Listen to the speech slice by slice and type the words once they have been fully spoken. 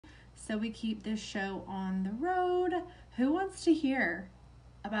so we keep this show on the road. Who wants to hear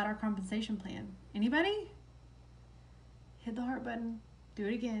about our compensation plan? Anybody? Hit the heart button. Do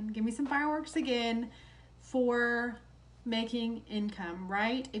it again. Give me some fireworks again for making income,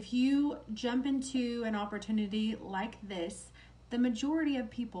 right? If you jump into an opportunity like this, the majority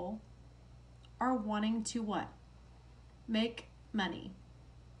of people are wanting to what? Make money.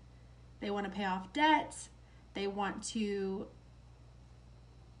 They want to pay off debt. They want to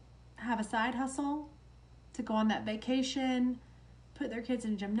have a side hustle to go on that vacation, put their kids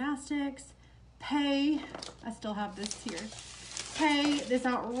in gymnastics, pay, I still have this here, pay this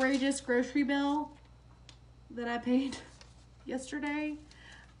outrageous grocery bill that I paid yesterday.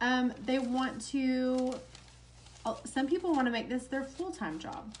 They want to, some people want to make this their full-time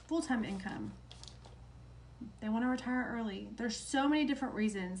job, full-time income. They want to retire early. There's so many different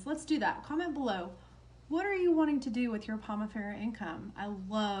reasons. Let's do that. Comment below. What are you wanting to do with your Pomifera income? I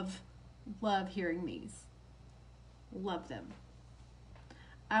love hearing these. Love them.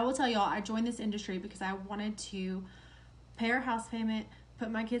 I will tell y'all, I joined this industry because I wanted to pay our house payment,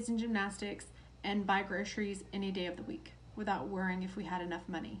 put my kids in gymnastics, and buy groceries any day of the week without worrying if we had enough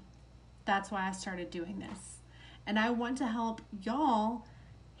money. That's why I started doing this. And I want to help y'all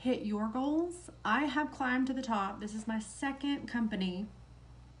hit your goals. I have climbed to the top. This is my second company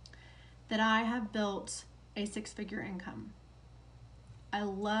that I have built a 6-figure income. I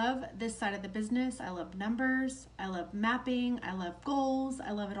love this side of the business. I love numbers. I love mapping. I love goals.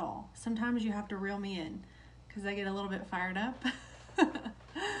 I love it all. Sometimes you have to reel me in because I get a little bit fired up.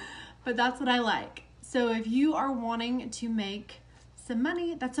 But that's what I like. So if you are wanting to make some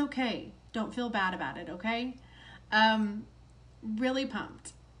money, that's okay. Don't feel bad about it, okay? Really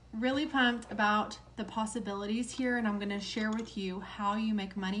pumped about the possibilities here, and I'm going to share with you how you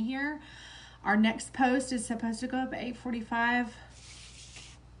make money here. Our next post is supposed to go up at 8:45.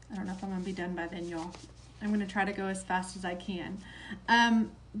 I don't know if I'm going to be done by then, y'all. I'm going to try to go as fast as I can.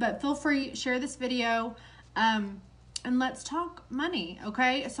 But feel free, share this video, and let's talk money,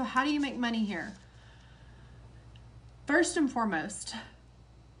 okay? So how do you make money here? First and foremost,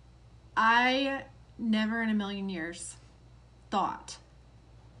 I never in a million years thought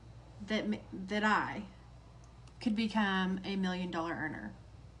that I could become a $1 million earner.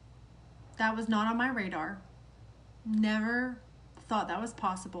 That was not on my radar. Never thought that was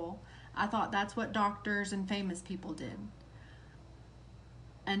possible. I thought that's what doctors and famous people did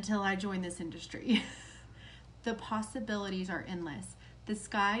until I joined this industry. The possibilities are endless. The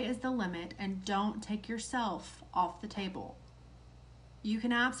sky is the limit, and don't take yourself off the table. You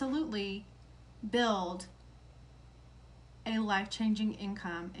can absolutely build a life-changing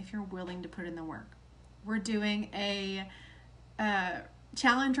income if you're willing to put in the work. We're doing a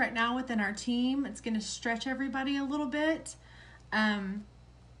challenge right now within our team. It's going to stretch everybody a little bit,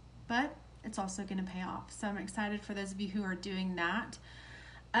 but it's also going to pay off. So I'm excited for those of you who are doing that.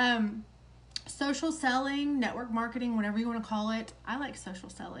 Social selling, network marketing, whatever you want to call it. I like social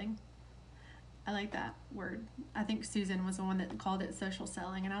selling. I like that word. I think Susan was the one that called it social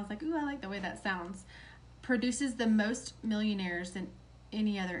selling, and I was like, ooh, I like the way that sounds. Produces the most millionaires than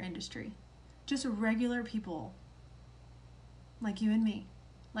any other industry. Just regular people like you and me,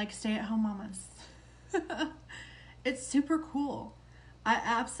 like stay-at-home mamas. It's super cool. I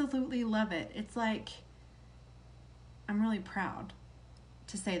absolutely love it. It's like, I'm really proud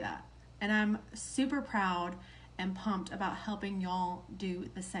to say that. And I'm super proud and pumped about helping y'all do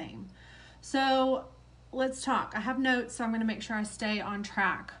the same. So let's talk. I have notes, so I'm going to make sure I stay on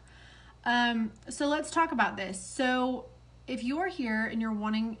track. So let's talk about this. So if you're here and you're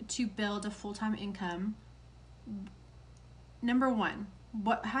wanting to build a full-time income, number one,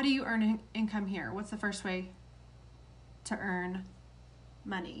 how do you earn income here? What's the first way to earn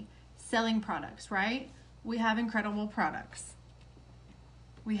money? Selling products, right? We have incredible products.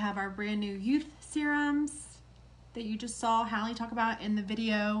 We have our brand new youth serums that you just saw Hallie talk about in the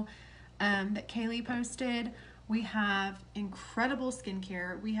video that Kaylee posted. We have incredible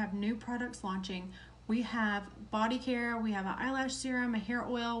skincare. We have new products launching. We have body care. We have an eyelash serum, a hair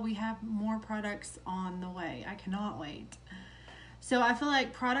oil. We have more products on the way. I cannot wait. So I feel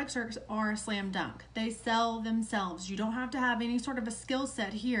like products are a slam dunk. They sell themselves. You don't have to have any sort of a skill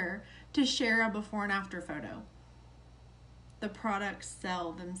set here to share a before and after photo. The products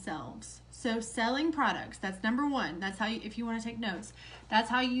sell themselves. So selling products, that's number one. That's how you, if you want to take notes, that's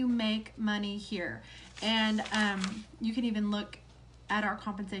how you make money here. And you can even look at our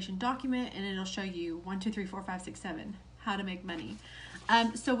compensation document and it'll show you 1, 2, 3, 4, 5, 6, 7, how to make money.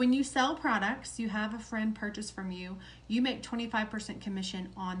 So when you sell products, you have a friend purchase from you, you make 25% commission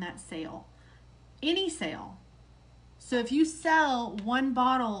on that sale. Any sale. So if you sell one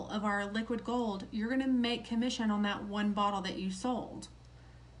bottle of our liquid gold, you're going to make commission on that one bottle that you sold.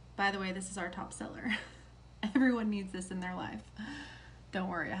 By the way, this is our top seller. Everyone needs this in their life. Don't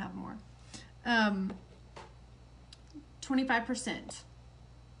worry, I have more. 25%.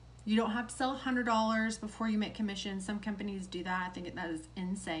 You don't have to sell $100 before you make commission. Some companies do that. I think that is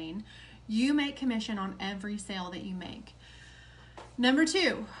insane. You make commission on every sale that you make. Number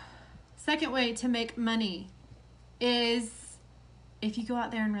 2, second way to make money is if you go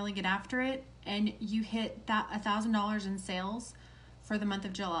out there and really get after it and you hit that $1,000 in sales for the month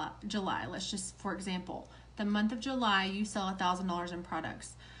of July. Let's just, for example, the month of July, you sell $1,000 in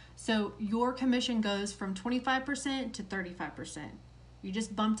products. So your commission goes from 25% to 35%. You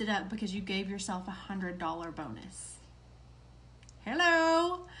just bumped it up because you gave yourself a $100 bonus.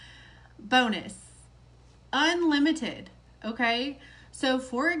 Hello. Bonus. Unlimited. Okay. So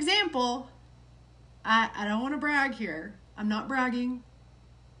for example, I don't want to brag here. I'm not bragging.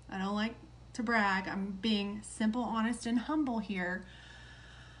 I don't like to brag. I'm being simple, honest, and humble here.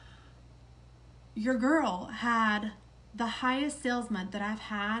 Your girl had the highest sales month that I've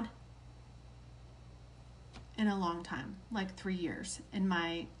had in a long time, like 3 years in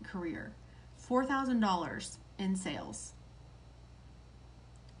my career. $4,000 in sales.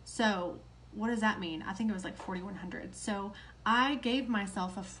 So what does that mean? I think it was like $4,100. So I gave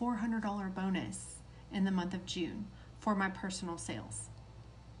myself a $400 bonus in the month of June for my personal sales.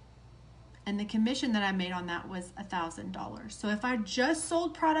 And the commission that I made on that was $1,000. So if I just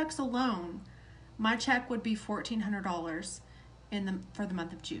sold products alone, my check would be $1,400 for the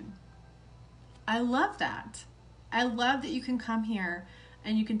month of June. I love that. I love that you can come here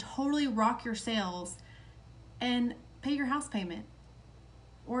and you can totally rock your sales and pay your house payment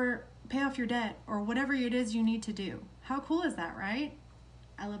or pay off your debt or whatever it is you need to do. How cool is that, right?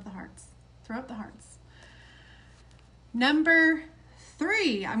 I love the hearts. Throw up the hearts. Number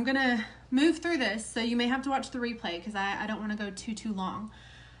 3, I'm going to move through this, so you may have to watch the replay because I don't want to go too long.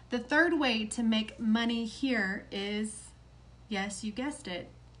 The third way to make money here is, yes, you guessed it,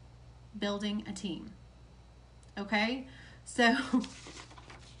 building a team. Okay? So,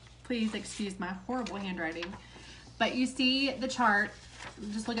 please excuse my horrible handwriting. But you see the chart,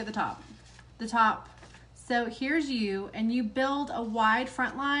 just look at the top. The top. So here's you, and you build a wide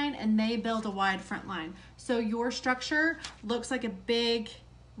front line, and they build a wide front line. So your structure looks like a big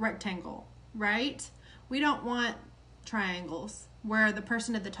rectangle, right? We don't want triangles where the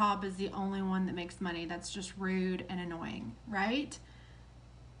person at the top is the only one that makes money. That's just rude and annoying, right?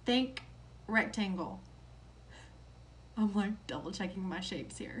 Think rectangle. I'm like double checking my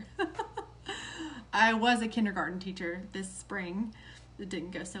shapes here. I was a kindergarten teacher this spring. It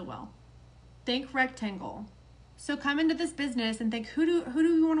didn't go so well. Think rectangle. So come into this business and think, who do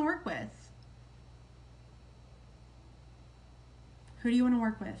you want to work with? Who do you want to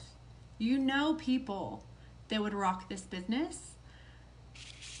work with? You know people that would rock this business.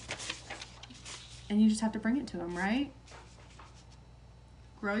 And you just have to bring it to them, right?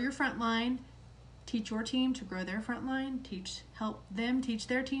 Grow your front line. Teach your team to grow their front line. Help them teach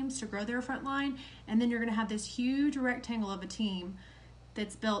their teams to grow their front line. And then you're going to have this huge rectangle of a team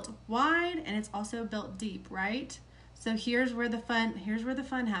that's built wide and it's also built deep, right? So here's where the fun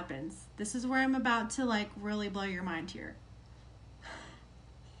happens. This is where I'm about to like really blow your mind here.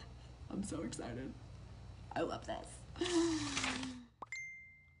 I'm so excited. I love this. I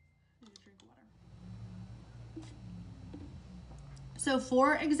need to drink water. So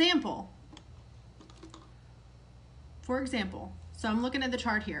for example, so I'm looking at the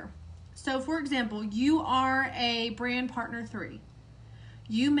chart here. So for example, you are a brand partner 3.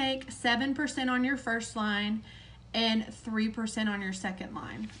 You make 7% on your first line and 3% on your second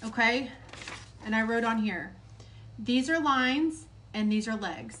line, okay? And I wrote on here, these are lines and these are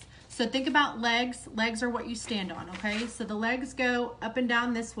legs. So think about legs. Legs are what you stand on, okay? So the legs go up and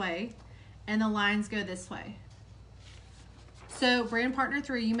down this way and the lines go this way. So brand partner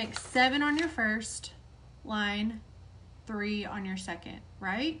 3, you make 7 on your first line, 3 on your second,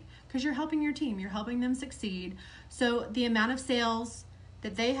 right? Because you're helping your team. You're helping them succeed. So the amount of sales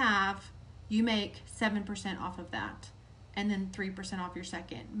that they have, you make 7% off of that. And then 3% off your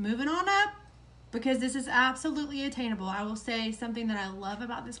second. Moving on up, because this is absolutely attainable. I will say something that I love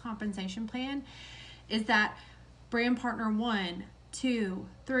about this compensation plan is that brand partner 1, 2,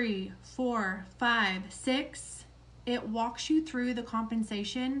 3, 4, 5, 6, it walks you through the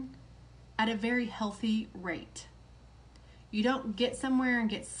compensation at a very healthy rate. You don't get somewhere and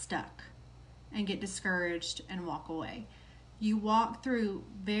get stuck and get discouraged and walk away. You walk through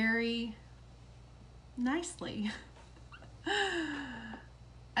very nicely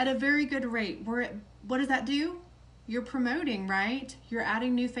at a very good rate. What does that do? You're promoting, right? You're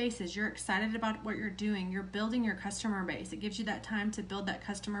adding new faces. You're excited about what you're doing. You're building your customer base. It gives you that time to build that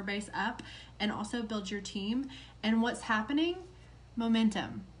customer base up and also build your team. And what's happening?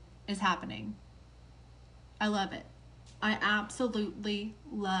 Momentum is happening. I love it. I absolutely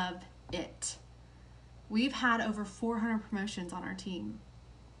love it. We've had over 400 promotions on our team.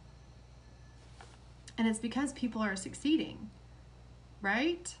 And it's because people are succeeding,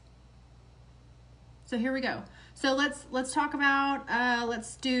 right? So here we go. So let's talk about,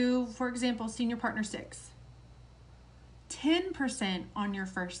 let's do, for example, Senior Partner 6. 10% on your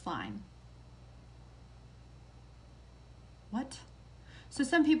first line. What? So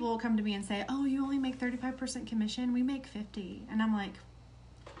some people will come to me and say, oh, you only make 35% commission. We make 50. And I'm like,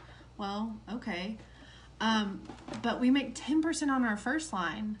 well, okay. But we make 10% on our first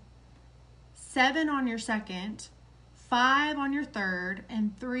line, 7 on your second, 5 on your third,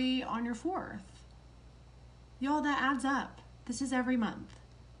 and 3 on your fourth. Y'all, that adds up. This is every month.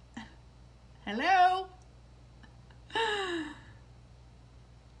 Hello?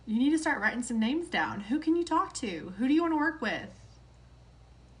 You need to start writing some names down. Who can you talk to? Who do you want to work with?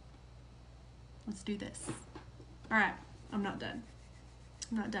 Let's do this. All right, I'm not done.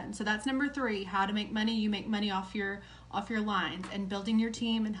 So that's number 3, how to make money. You make money off your lines and building your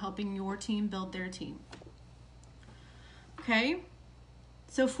team and helping your team build their team. Okay?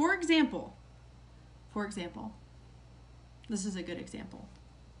 So for example, this is a good example.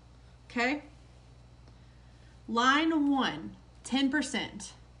 Okay? Line 1,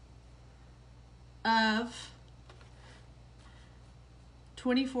 10% of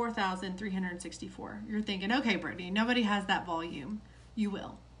 24,364. You're thinking, okay, Brittany, nobody has that volume. You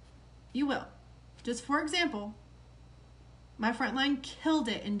will. Just for example, my front line killed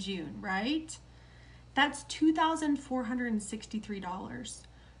it in June, right? That's $2,463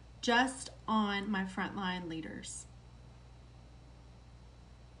 just on my frontline leaders.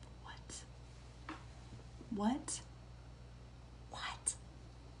 What?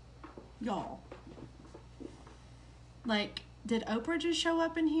 Y'all. Like, did Oprah just show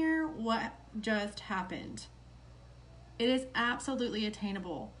up in here? What just happened? It is absolutely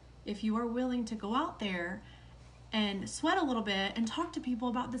attainable if you are willing to go out there and sweat a little bit and talk to people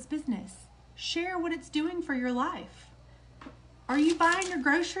about this business. Share what it's doing for your life. Are you buying your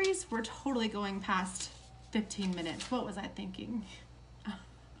groceries? We're totally going past 15 minutes. What was I thinking?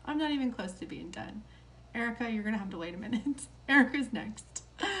 I'm not even close to being done. Erica, you're going to have to wait a minute. Erica's next.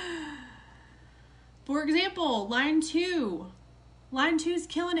 For example, line 2. Line 2 is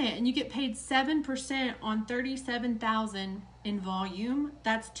killing it, and you get paid 7% on 37,000 in volume.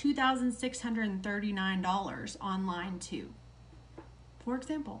 That's $2,639 on line 2. For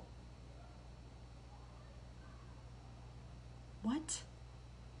example. What?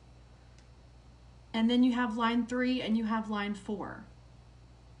 And then you have line 3 and you have line 4.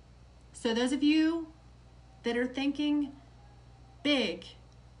 So those of you that are thinking big,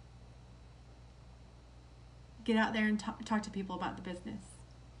 get out there and talk to people about the business.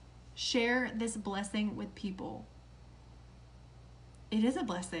 Share this blessing with people. It is a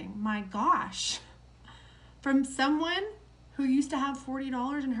blessing. My gosh. From someone who used to have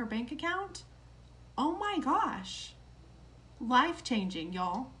 $40 in her bank account. Oh my gosh. Life-changing,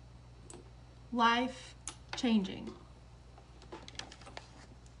 y'all. Life-changing.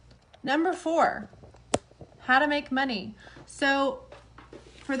 Number 4, how to make money. So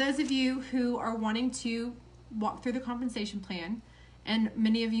for those of you who are wanting to walk through the compensation plan, and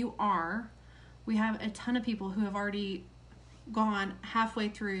many of you are, we have a ton of people who have already gone halfway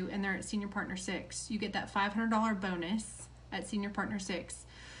through and they're at Senior Partner 6. You get that $500 bonus at Senior Partner 6.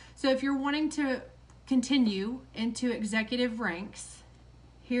 So if you're wanting to continue into executive ranks,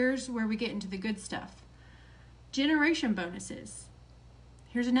 here's where we get into the good stuff. Generation bonuses.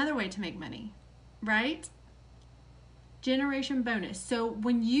 Here's another way to make money, right? Generation bonus. So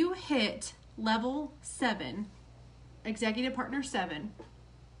when you hit level 7, executive partner 7,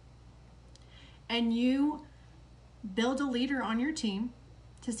 and you build a leader on your team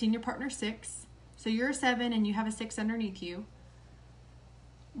to Senior Partner 6, so you're a 7 and you have a 6 underneath you.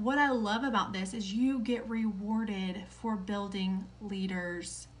 What I love about this is you get rewarded for building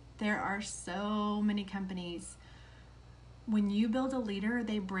leaders. There are so many companies. When you build a leader,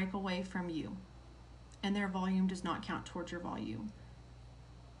 they break away from you, and their volume does not count towards your volume.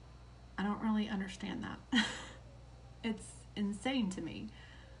 I don't really understand that. It's insane to me.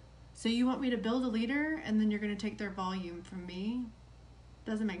 So you want me to build a leader, and then you're going to take their volume from me?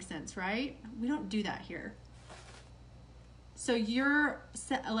 Doesn't make sense, right? We don't do that here. So you're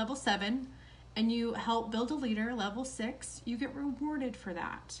a level 7, and you help build a leader, level 6, you get rewarded for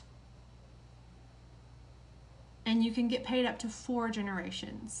that. and you can get paid up to 4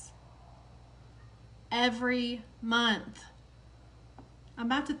 generations every month. I'm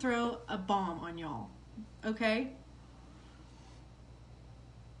about to throw a bomb on y'all. Okay?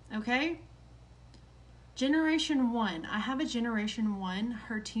 Okay? Generation 1. I have a Generation 1.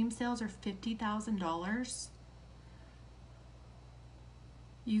 Her team sales are $50,000.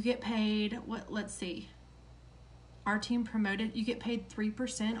 You get paid, let's see. Our team promoted, you get paid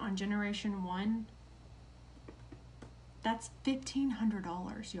 3% on Generation 1. That's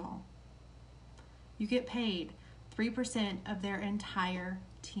 $1,500, y'all. You get paid 3% of their entire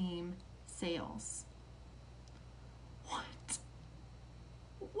team sales. What?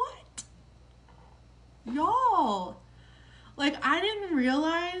 What? Y'all. Like, I didn't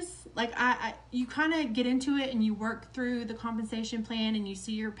realize, like, you kind of get into it and you work through the compensation plan and you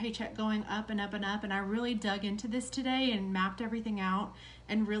see your paycheck going up and up and up. And I really dug into this today and mapped everything out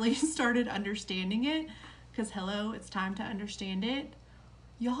and really started understanding it. Because, hello, it's time to understand it.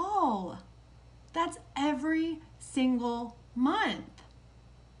 Y'all, that's every single month.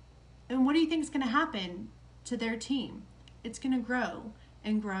 And what do you think is going to happen to their team? It's going to grow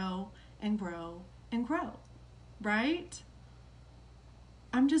and grow and grow and grow, right?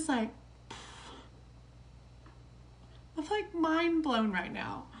 I'm just like, I'm like mind blown right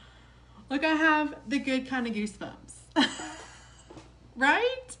now. Like, I have the good kind of goosebumps.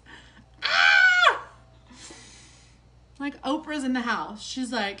 Right? Ah! Like, Oprah's in the house.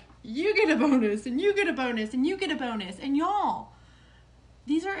 She's like, you get a bonus, and you get a bonus, and you get a bonus. And y'all,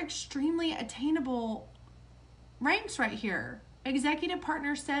 these are extremely attainable ranks right here. Executive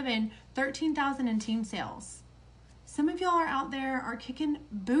Partner 7, $13,000 in team sales. Some of y'all are out there are kicking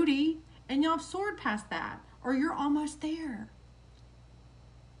booty and y'all have soared past that, or you're almost there.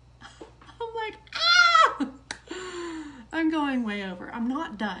 I'm like, ah! I'm going way over. I'm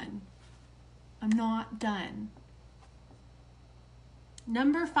not done. I'm not done.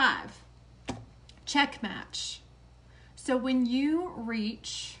 Number 5, check match. So when you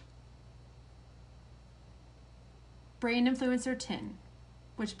reach Brand Influencer 10,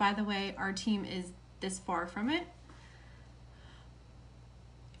 which, by the way, our team is this far from it,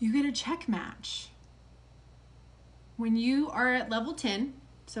 you get a check match. When you are at level 10,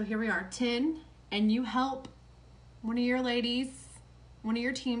 so here we are, 10, and you help one of your ladies, one of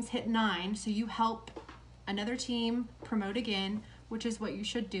your teams hit 9, so you help another team promote again, which is what you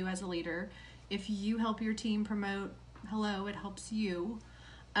should do as a leader. If you help your team promote, hello, it helps you.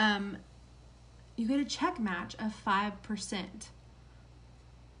 You get a check match of 5%.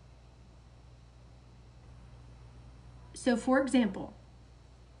 So for example,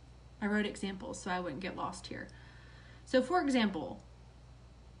 I wrote examples so I wouldn't get lost here. So for example,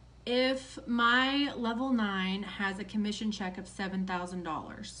 if my level 9 has a commission check of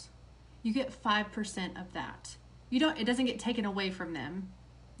 $7,000, you get 5% of that. It doesn't get taken away from them,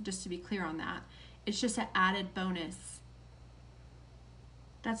 just to be clear on that. It's just an added bonus.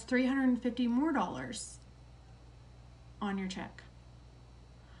 That's $350 more on your check.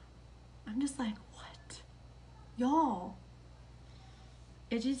 I'm just like, what? Y'all,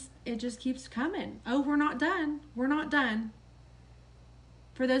 it just keeps coming. Oh, we're not done. We're not done.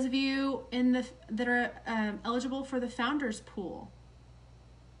 For those of you that are eligible for the Founders Pool,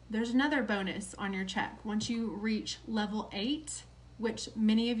 there's another bonus on your check. Once you reach level 8, which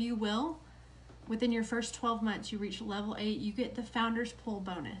many of you will, within your first 12 months, you reach level 8, you get the Founders Pool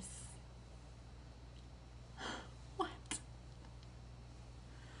bonus. What?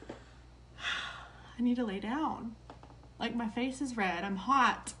 I need to lay down. Like, my face is red. I'm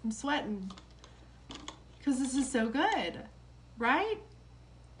hot. I'm sweating. Because this is so good. Right?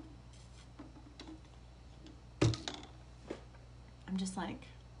 I'm just like,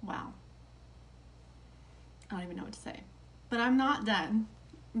 wow. I don't even know what to say. But I'm not done.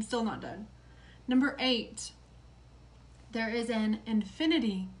 I'm still not done. Number 8, there is an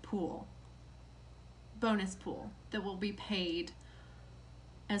infinity pool, bonus pool, that will be paid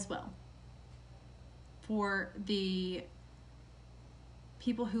as well for the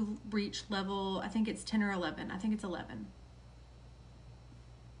people who reach level, I think it's 10 or 11. I think it's 11.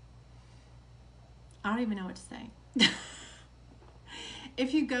 I don't even know what to say.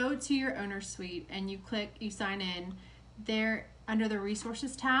 If you go to your owner suite and you sign in, there under the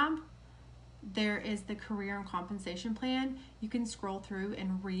resources tab, there is the career and compensation plan. You can scroll through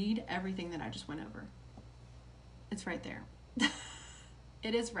and read everything that I just went over. It's right there.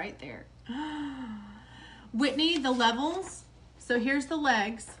 It is right there. Whitney, the levels. So here's the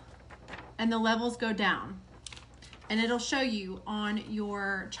legs and the levels go down. And it'll show you on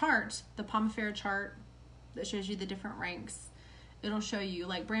your chart, the Pomifera chart that shows you the different ranks. it'll show you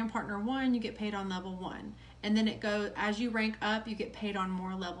like brand partner 1, you get paid on level 1. And then it goes, as you rank up, you get paid on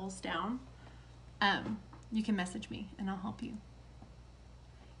more levels down. You can message me and I'll help you.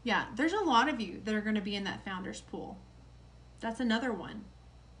 Yeah, there's a lot of you that are going to be in that founders pool. That's another one.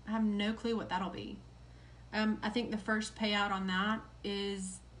 I have no clue what that'll be. I think the first payout on that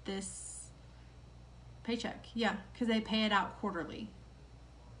is this paycheck. Yeah, because they pay it out quarterly.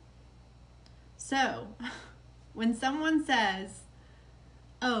 So, when someone says,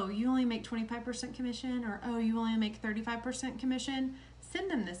 oh, you only make 25% commission, or oh, you only make 35% commission,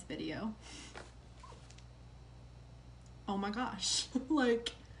 send them this video. Oh my gosh.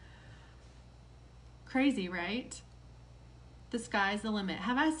 Like, crazy, right? The sky's the limit.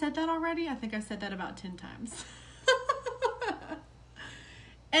 Have I said that already? I think I said that about 10 times.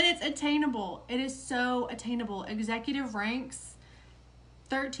 And it's attainable. It is so attainable. Executive ranks,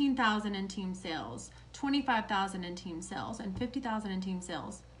 13,000 in team sales, 25,000 in team sales, and 50,000 in team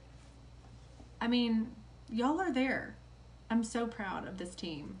sales. I mean, y'all are there. I'm so proud of this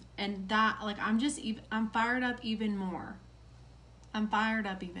team. And that, like, I'm fired up even more. I'm fired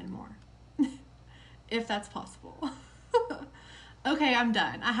up even more. If that's possible. Okay, I'm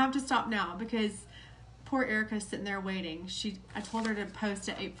done. I have to stop now because poor Erica's sitting there waiting. I told her to post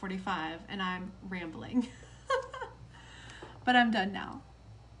at 8:45 and I'm rambling. But I'm done now.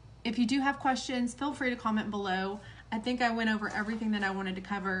 If you do have questions, feel free to comment below. I think I went over everything that I wanted to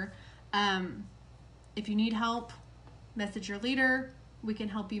cover. If you need help, message your leader. We can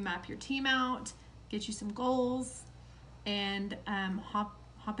help you map your team out, get you some goals, and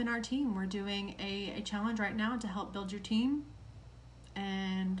hop in our team. We're doing a challenge right now to help build your team.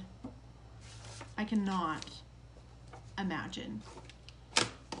 And I cannot imagine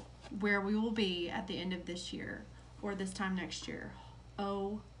where we will be at the end of this year or this time next year.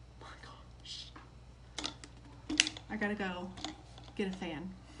 Oh my gosh. I gotta go get a fan.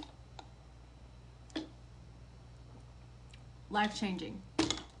 Life-changing.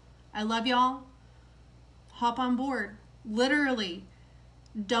 I love y'all. Hop on board. Literally,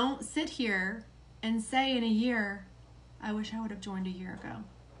 don't sit here and say in a year, I wish I would have joined a year ago.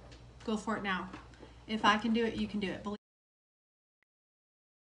 Go for it now. If I can do it, you can do it.